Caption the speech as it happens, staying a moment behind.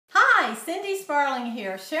Hi, Cindy Sparling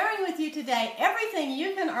here, sharing with you today everything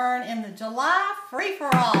you can earn in the July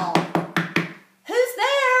free-for-all. Who's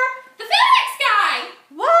there? The FedEx guy!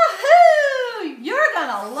 Woohoo! You're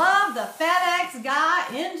gonna love the FedEx guy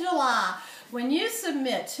in July. When you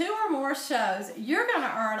submit 2 or more shows, you're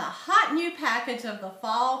gonna earn a hot new package of the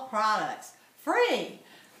fall products, free.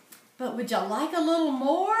 But would you like a little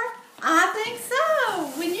more? I think so.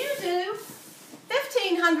 When you do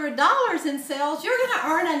 $1,500 in sales, you're going to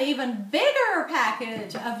earn an even bigger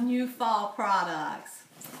package of new fall products.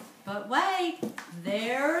 But wait,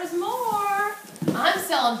 there's more. I'm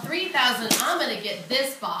selling $3,000. I'm going to get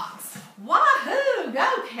this box. Wahoo!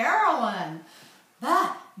 Go Carolyn!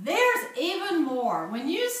 But there's even more. When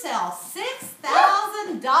you sell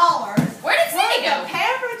 $6,000 Where did Cindy go? of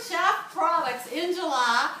Pampered Chef products in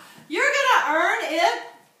July, you're going to earn it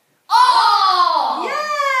all!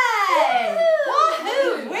 Yay!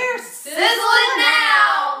 Woohoo! We're sizzling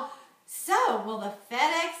now! So, will the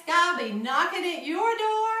FedEx guy be knocking at your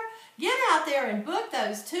door? Get out there and book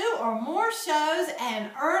those 2 or more shows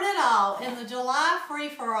and earn it all in the July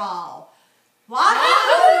free-for-all.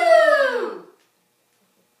 Wahoo!